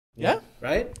Yeah?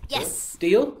 Right? Yes.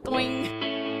 Deal? Boing.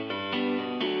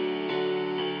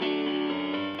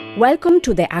 Welcome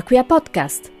to the Acquia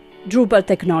Podcast, Drupal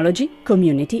Technology,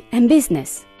 Community and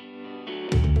Business.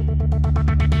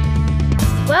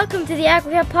 Welcome to the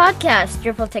Acquia Podcast,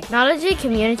 Drupal Technology,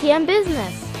 Community and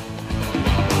Business.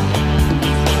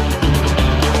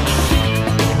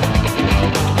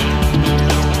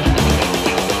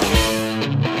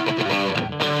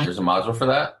 There's a module for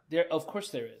that? Of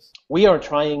course there is. We are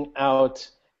trying out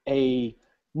a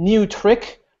new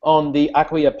trick on the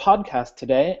Acquia podcast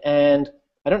today, and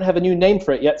I don't have a new name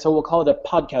for it yet, so we'll call it a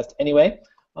podcast anyway.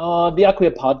 The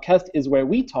Acquia podcast is where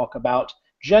we talk about,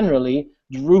 generally,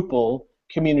 Drupal,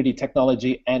 community,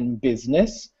 technology, and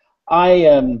business. I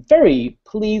am very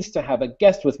pleased to have a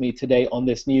guest with me today on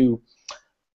this new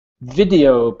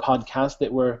video podcast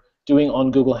that we're doing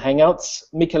on Google Hangouts,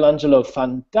 Michelangelo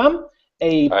van Dam,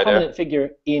 a prominent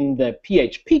figure in the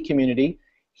PHP community.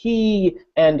 He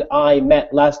and I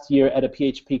met last year at a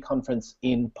PHP conference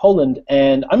in Poland,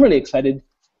 and I'm really excited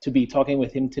to be talking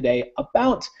with him today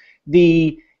about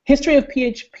the history of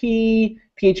PHP,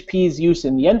 PHP's use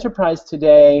in the enterprise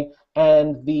today,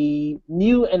 and the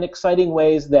new and exciting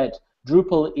ways that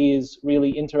Drupal is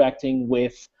really interacting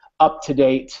with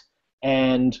up-to-date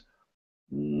and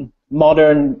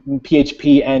modern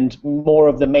PHP and more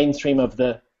of the mainstream of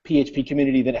the PHP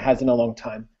community that it has in a long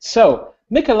time. So,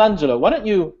 Michelangelo, why don't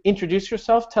you introduce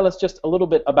yourself? Tell us just a little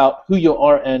bit about who you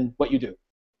are and what you do.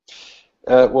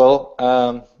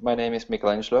 My name is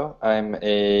Michelangelo. I'm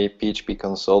a PHP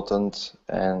consultant,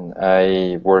 and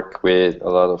I work with a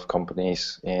lot of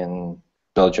companies in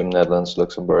Belgium, Netherlands,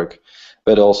 Luxembourg,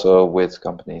 but also with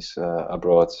companies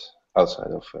abroad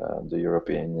outside of the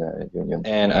European Union.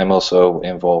 And I'm also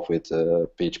involved with the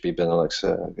PHP Benelux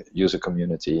user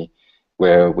community,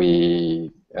 where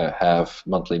we have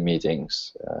monthly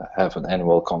meetings, have an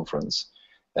annual conference,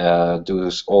 do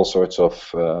all sorts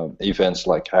of events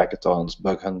like hackathons,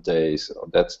 bug hunt days,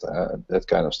 that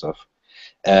kind of stuff,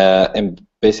 and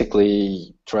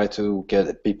basically try to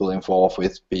get people involved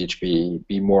with PHP,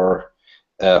 be more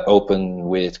open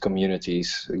with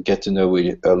communities, get to know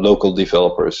local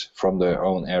developers from their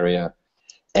own area,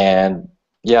 and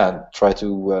try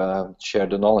to share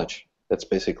the knowledge. That's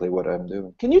basically what I'm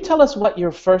doing. Can you tell us what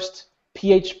your first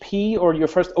PHP or your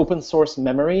first open source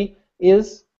memory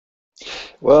is?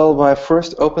 Well, my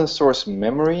first open source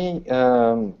memory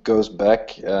goes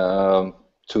back to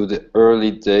the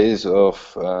early days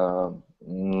of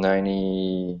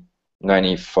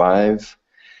 1995.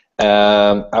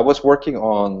 I was working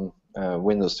on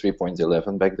Windows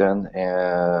 3.11 back then,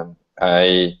 and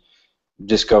I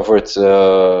discovered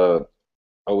OS2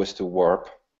 Warp,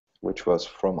 which was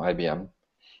from IBM,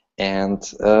 and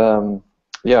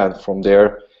from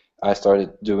there I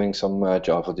started doing some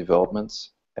Java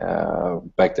developments.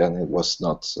 Back then it was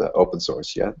not open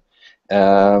source yet,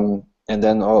 and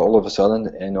then all of a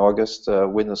sudden in August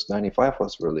Windows 95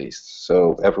 was released,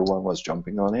 so everyone was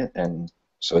jumping on it, and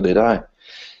so did I.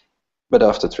 But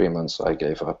after 3 months I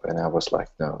gave up, and I was like,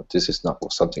 no, this is not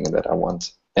something that I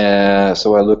want.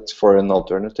 So I looked for an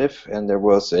alternative, and there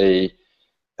was a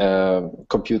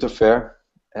computer fair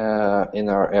in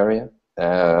our area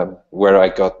where I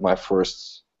got my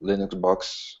first Linux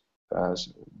box,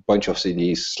 bunch of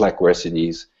CDs, Slackware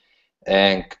CDs,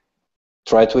 and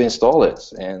try to install it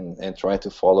and try to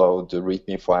follow the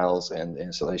README files and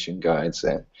installation guides.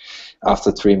 And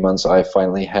after 3 months I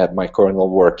finally had my kernel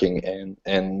working,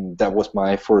 and that was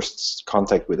my first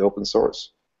contact with open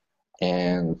source.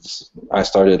 And I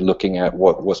started looking at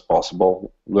what was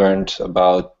possible, learned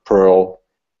about Perl,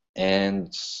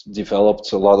 and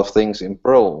developed a lot of things in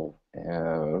Perl,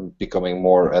 becoming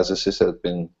more as a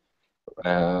sysadmin,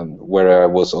 where I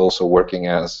was also working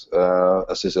as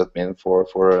a sysadmin for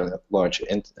a large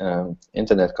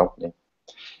internet company.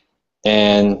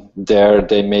 And there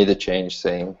they made a change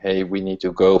saying, hey, we need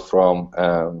to go from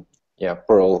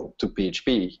Perl to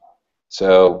PHP.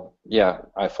 So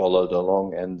I followed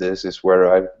along, and this is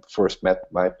where I first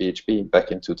met my PHP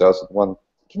back in 2001.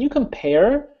 Can you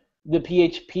compare the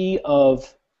PHP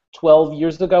of 12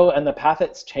 years ago and the path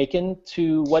it's taken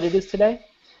to what it is today?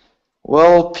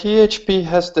 Well, PHP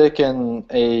has taken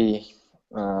a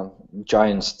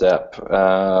giant step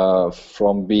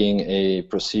from being a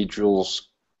procedural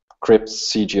script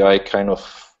CGI kind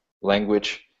of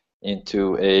language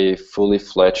into a fully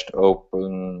fledged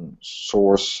open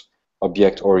source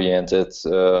object-oriented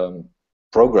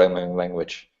programming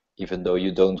language. Even though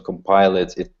you don't compile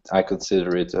it, I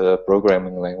consider it a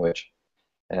programming language,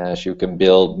 as you can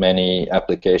build many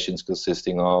applications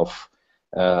consisting of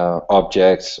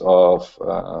objects, of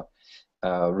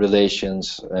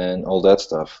relations and all that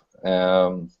stuff.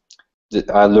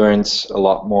 I learned a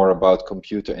lot more about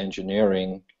computer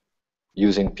engineering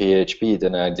using PHP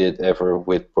than I did ever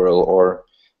with Perl or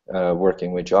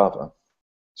working with Java.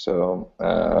 So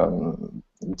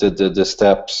the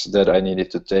steps that I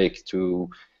needed to take to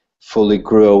fully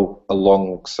grow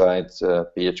alongside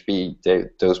PHP,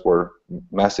 those were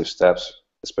massive steps,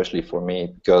 especially for me,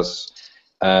 because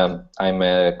I'm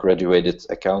a graduated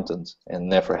accountant and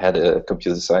never had a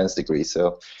computer science degree.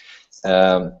 So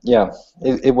yeah,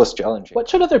 it was challenging. What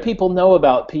should other people know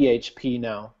about PHP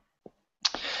now?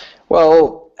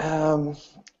 Well,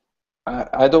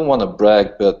 I don't want to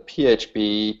brag, but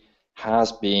PHP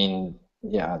has been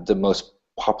the most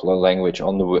popular language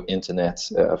on the internet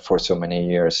for so many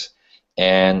years.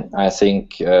 And I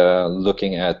think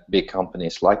looking at big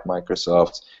companies like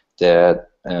Microsoft, that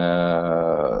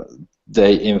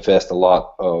they invest a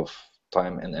lot of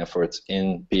time and effort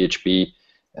in PHP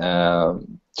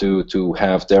to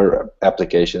have their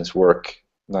applications work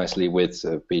nicely with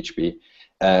PHP.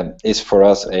 Is for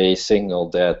us a signal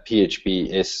that PHP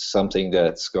is something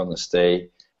that's going to stay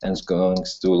and is going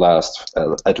to last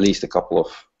at least a couple of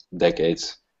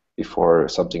decades before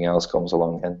something else comes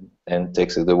along and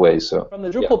takes it away. So from the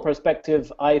Drupal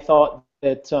perspective, I thought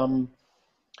that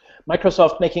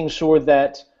Microsoft making sure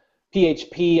that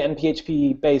PHP and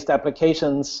PHP-based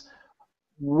applications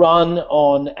run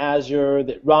on Azure,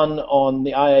 that run on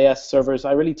the IIS servers,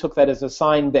 I really took that as a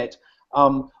sign that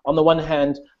on the one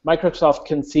hand, Microsoft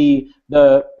can see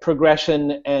the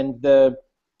progression and the,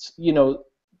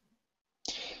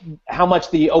 how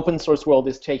much the open source world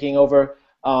is taking over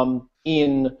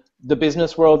in the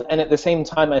business world, and at the same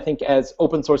time, I think as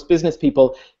open source business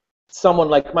people, someone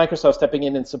like Microsoft stepping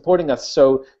in and supporting us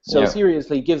so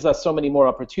seriously gives us so many more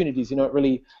opportunities. It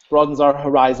really broadens our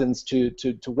horizons to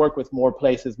work with more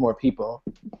places, more people.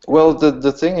 Well,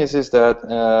 the thing is that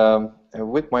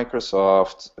with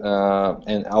Microsoft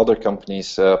and other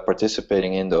companies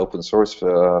participating in the open source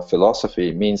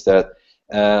philosophy means that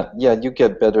you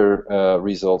get better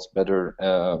results, better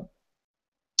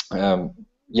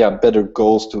better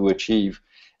goals to achieve.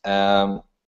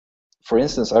 For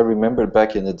instance, I remember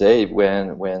back in the day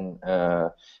when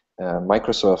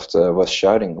Microsoft was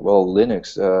shouting, "Well,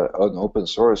 Linux on open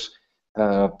source,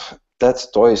 that's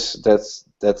toys.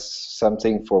 That's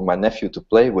something for my nephew to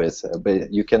play with,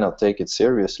 but you cannot take it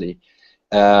seriously."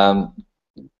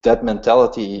 That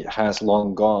mentality has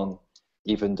long gone,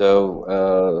 even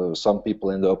though some people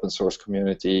in the open source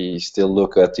community still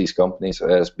look at these companies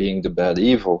as being the bad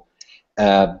evil.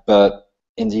 But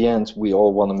in the end, we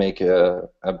all want to make a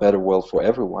better world for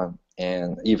everyone,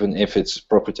 and even if it's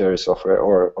proprietary software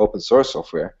or open source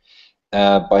software,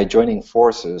 by joining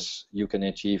forces, you can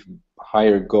achieve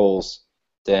higher goals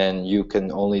than you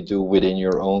can only do within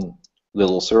your own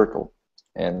little circle.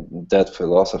 And that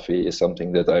philosophy is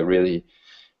something that I really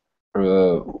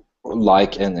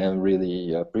like and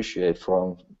really appreciate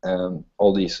from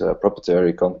all these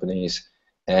proprietary companies,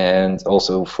 and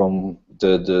also from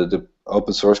the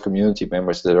open source community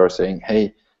members that are saying,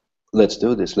 "Hey, let's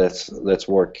do this. Let's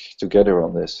work together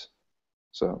on this."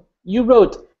 So you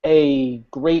wrote a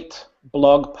great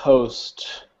blog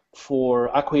post for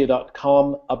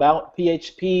Acquia.com about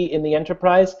PHP in the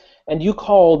enterprise, and you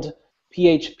called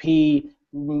PHP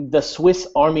the Swiss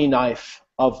Army knife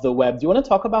of the web. Do you want to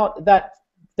talk about that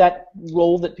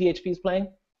role that PHP is playing?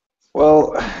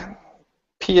 Well,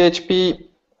 PHP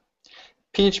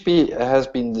has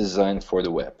been designed for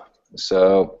the web.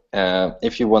 So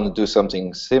if you want to do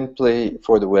something simply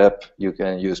for the web, you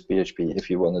can use PHP. If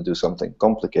you want to do something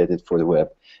complicated for the web,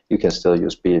 you can still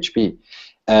use PHP.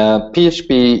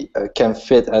 PHP can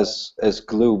fit as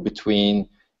glue between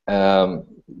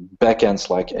backends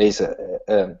like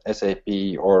SAP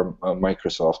or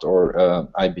Microsoft or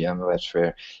IBM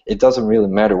WebSphere. It doesn't really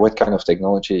matter what kind of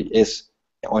technology is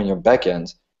on your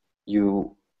backend.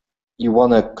 You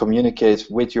want to communicate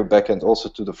with your backend also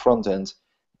to the front end.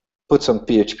 Put some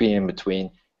PHP in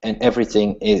between, and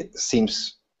everything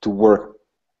seems to work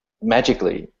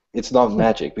magically. It's not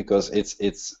magic because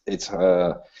it's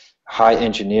high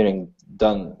engineering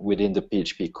done within the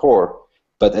PHP core,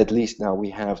 but at least now we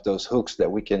have those hooks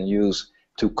that we can use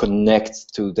to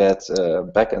connect to that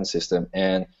backend system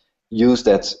and use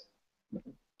that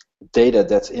data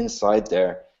that's inside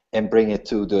there and bring it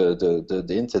to the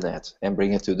internet and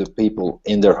bring it to the people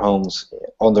in their homes,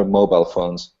 on their mobile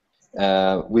phones.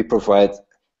 We provide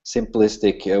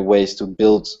simplistic ways to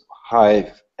build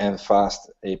high and fast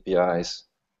APIs.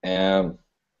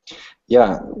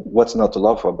 What's not to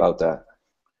love about that?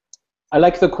 I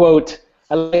like the quote.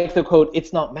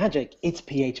 "It's not magic, it's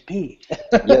PHP."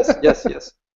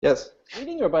 Yes.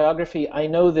 Reading your biography, I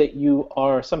know that you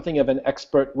are something of an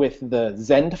expert with the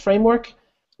Zend framework.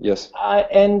 Yes.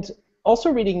 And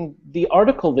also reading the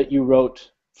article that you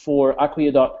wrote for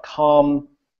Acquia.com,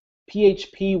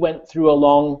 PHP went through a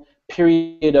long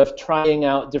period of trying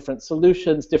out different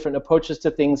solutions, different approaches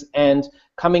to things, and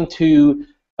coming to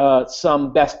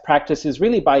some best practices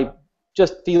really by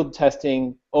just field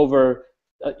testing over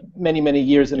many, many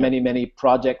years and many, many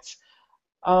projects.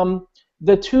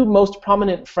 The two most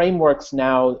prominent frameworks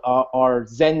now are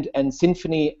Zend and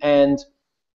Symfony, and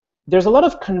there's a lot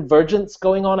of convergence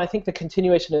going on. I think the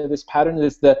continuation of this pattern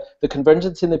is the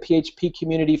convergence in the PHP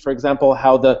community, for example,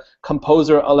 how the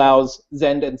composer allows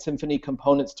Zend and Symfony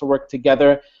components to work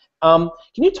together. Can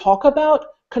you talk about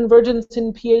convergence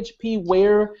in PHP,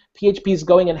 where PHP is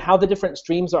going, and how the different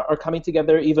streams are coming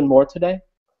together even more today?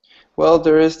 Well,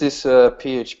 there is this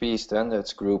PHP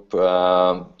standards group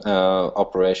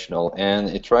operational, and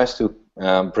it tries to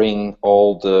bring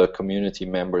all the community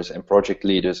members and project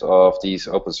leaders of these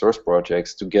open source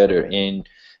projects together in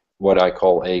what I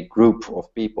call a group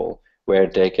of people, where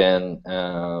they can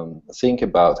think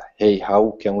about, hey,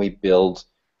 how can we build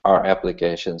our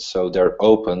applications so they're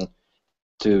open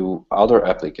to other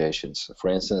applications. For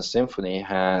instance, Symfony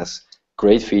has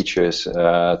great features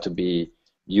to be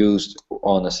used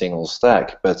on a single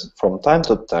stack, but from time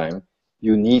to time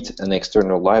you need an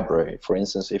external library. For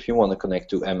instance, if you want to connect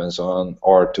to Amazon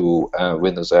or to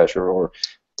Windows Azure or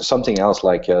something else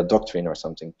like Doctrine or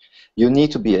something, you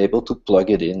need to be able to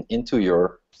plug it into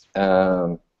your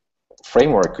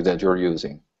framework that you're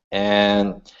using.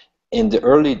 And in the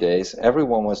early days,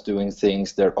 everyone was doing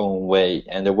things their own way,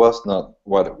 and there was not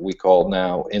what we call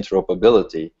now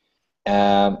interoperability.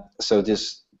 So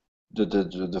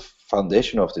the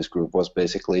foundation of this group was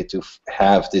basically to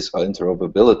have this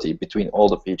interoperability between all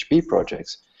the PHP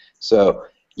projects. So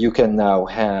you can now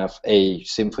have a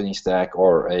Symfony stack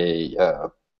or a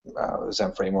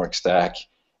Zen framework stack,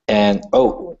 and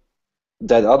oh,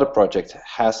 that other project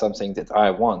has something that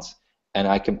I want, and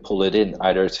I can pull it in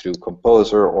either through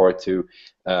Composer or to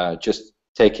just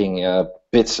taking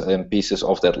bits and pieces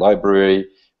of that library.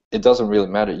 It doesn't really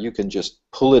matter. You can just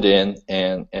pull it in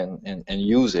and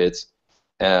use it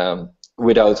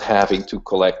without having to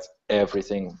collect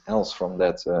everything else from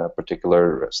that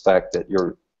particular stack that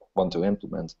you want to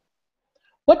implement.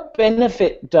 What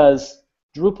benefit does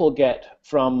Drupal get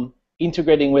from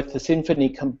integrating with the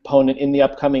Symfony component in the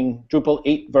upcoming Drupal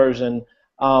 8 version?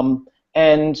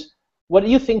 And what do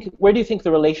you think? Where do you think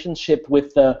the relationship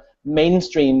with the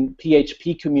mainstream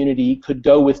PHP community could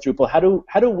go with Drupal?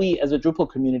 How do we as a Drupal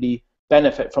community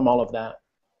benefit from all of that?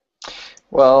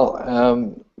 Well,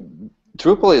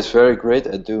 Drupal is very great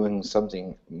at doing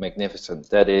something magnificent.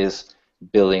 That is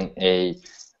building a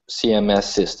CMS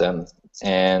system,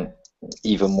 and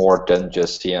even more than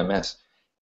just CMS.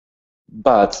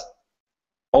 But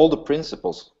all the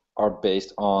principles are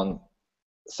based on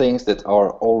things that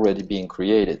are already being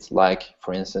created, like,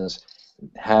 for instance,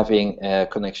 having a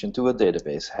connection to a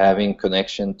database, having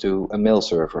connection to a mail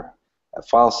server, a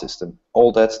file system.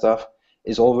 All that stuff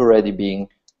is already being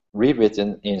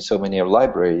rewritten in so many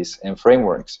libraries and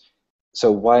frameworks.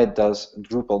 So why does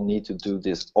Drupal need to do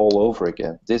this all over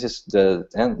again? This is the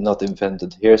not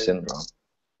invented here syndrome.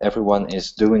 Everyone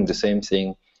is doing the same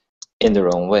thing in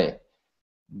their own way.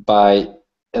 By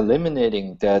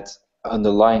eliminating that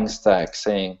underlying stack,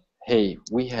 saying, hey,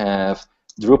 we have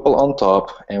Drupal on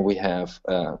top and we have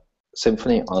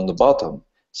Symfony on the bottom.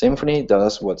 Symfony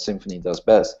does what Symfony does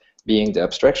best, being the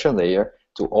abstraction layer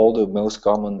to all the most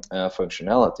common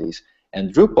functionalities.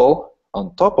 And Drupal,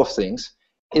 on top of things,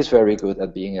 is very good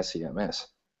at being a CMS.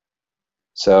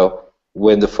 So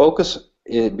when the focus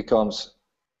becomes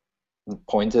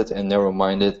pointed and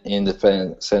narrow-minded in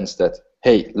the sense that,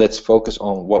 hey, let's focus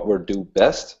on what we do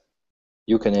best,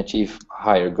 you can achieve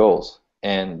higher goals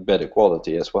and better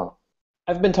quality as well.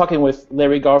 I've been talking with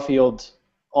Larry Garfield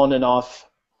on and off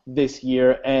this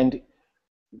year, and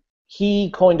he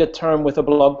coined a term with a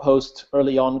blog post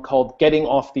early on called getting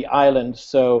off the island.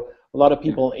 So a lot of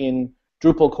people in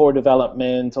Drupal core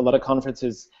development, a lot of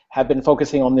conferences have been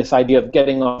focusing on this idea of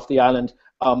getting off the island,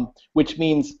 which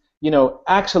means,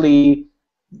 actually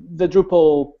the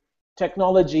Drupal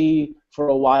technology for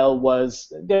a while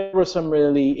there were some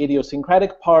really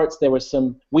idiosyncratic parts, there was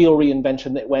some wheel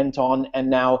reinvention that went on, and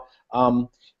now,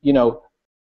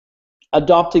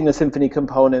 adopting the Symfony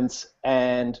components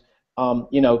and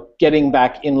getting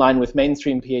back in line with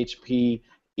mainstream PHP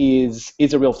is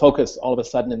a real focus all of a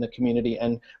sudden in the community.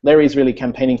 And Larry's really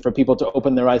campaigning for people to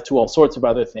open their eyes to all sorts of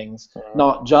other things,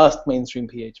 not just mainstream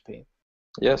PHP.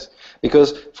 Yes,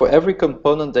 because for every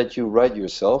component that you write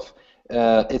yourself,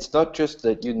 it's not just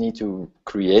that you need to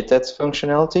create that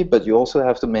functionality, but you also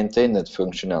have to maintain that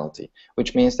functionality,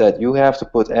 which means that you have to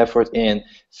put effort in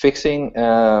fixing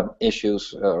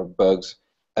issues or bugs,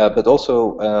 but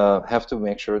also have to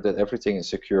make sure that everything is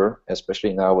secure,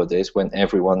 especially nowadays when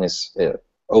everyone is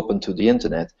open to the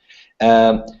internet.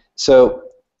 So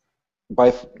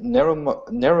by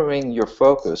narrowing your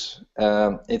focus,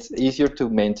 it's easier to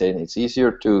maintain, it's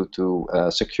easier to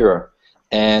secure,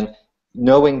 and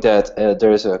knowing that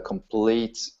there is a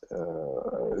complete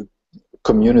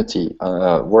community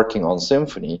working on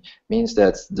Symfony means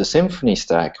that the Symfony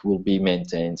stack will be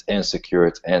maintained and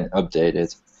secured and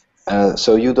updated,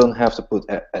 so you don't have to put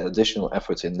additional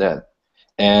efforts in that.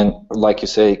 And like you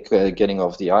say, getting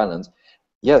off the island,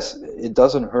 yes, it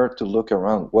doesn't hurt to look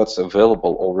around what's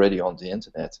available already on the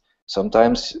internet.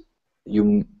 Sometimes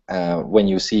you, when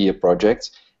you see a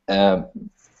project,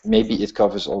 maybe it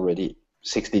covers already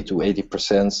 60 to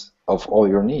 80% of all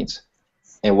your needs,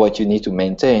 and what you need to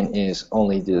maintain is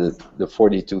only the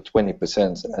 40 to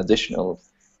 20% additional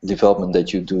development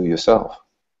that you do yourself.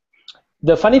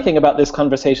 The funny thing about this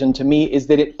conversation to me is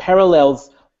that it parallels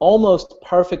almost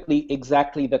perfectly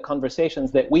exactly the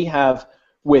conversations that we have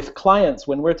with clients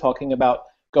when we're talking about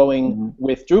going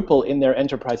with Drupal in their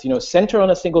enterprise. You know, center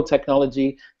on a single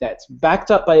technology that's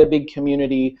backed up by a big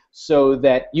community so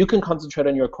that you can concentrate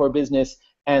on your core business,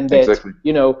 and that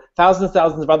you know, thousands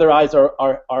of other eyes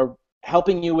are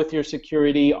helping you with your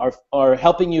security, are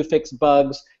helping you fix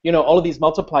bugs. You know, all of these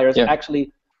multipliers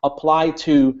actually apply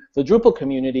to the Drupal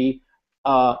community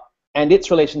and its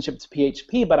relationship to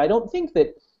PHP, but I don't think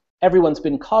that everyone's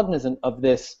been cognizant of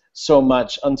this so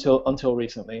much until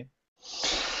recently.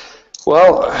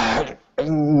 Well,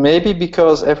 maybe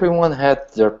because everyone had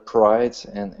their pride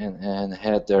and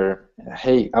had their,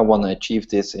 hey, I want to achieve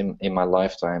this in my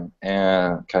lifetime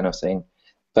kind of thing.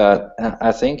 But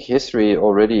I think history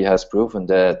already has proven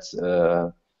that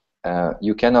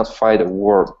you cannot fight a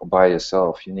war by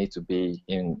yourself. You need to be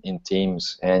in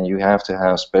teams, and you have to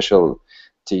have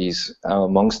specialties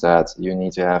amongst that. You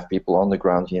need to have people on the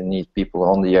ground, you need people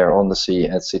on the air, on the sea,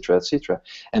 etc., etc.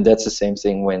 And that's the same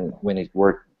thing when it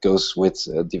goes with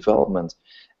development.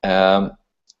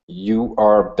 You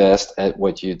are best at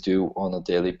what you do on a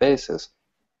daily basis.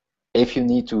 If you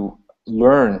need to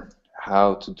learn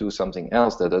how to do something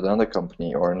else that another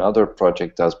company or another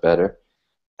project does better,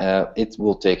 it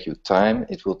will take you time,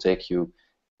 it will take you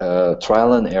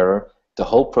trial and error, the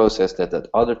whole process that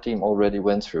other team already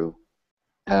went through.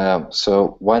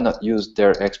 So why not use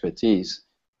their expertise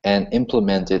and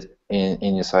implement it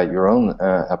inside your own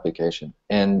application,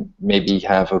 and maybe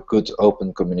have a good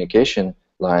open communication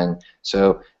line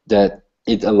so that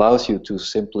it allows you to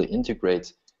simply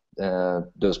integrate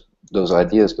those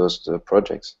ideas, those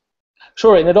projects.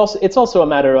 Sure, and it's also a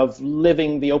matter of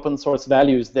living the open source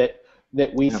values that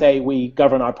we say we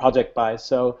govern our project by.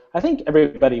 So I think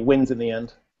everybody wins in the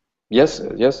end. Yes,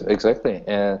 exactly.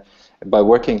 And by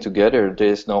working together, there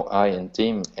is no I in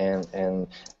team, and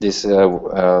this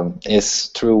is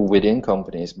true within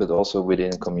companies, but also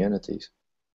within communities.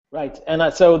 Right,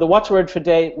 and so the watchword for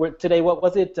today, what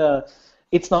was it?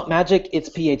 It's not magic, it's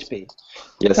PHP.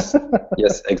 Yes,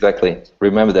 yes, exactly.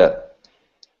 Remember that.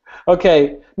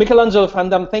 Okay, Michelangelo van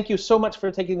Dam, thank you so much for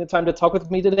taking the time to talk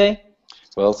with me today.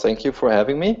 Well, thank you for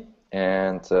having me,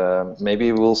 and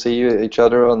maybe we'll see each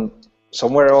other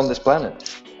somewhere on this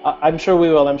planet. I'm sure we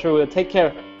will. Take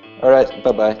care. All right,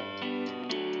 bye-bye.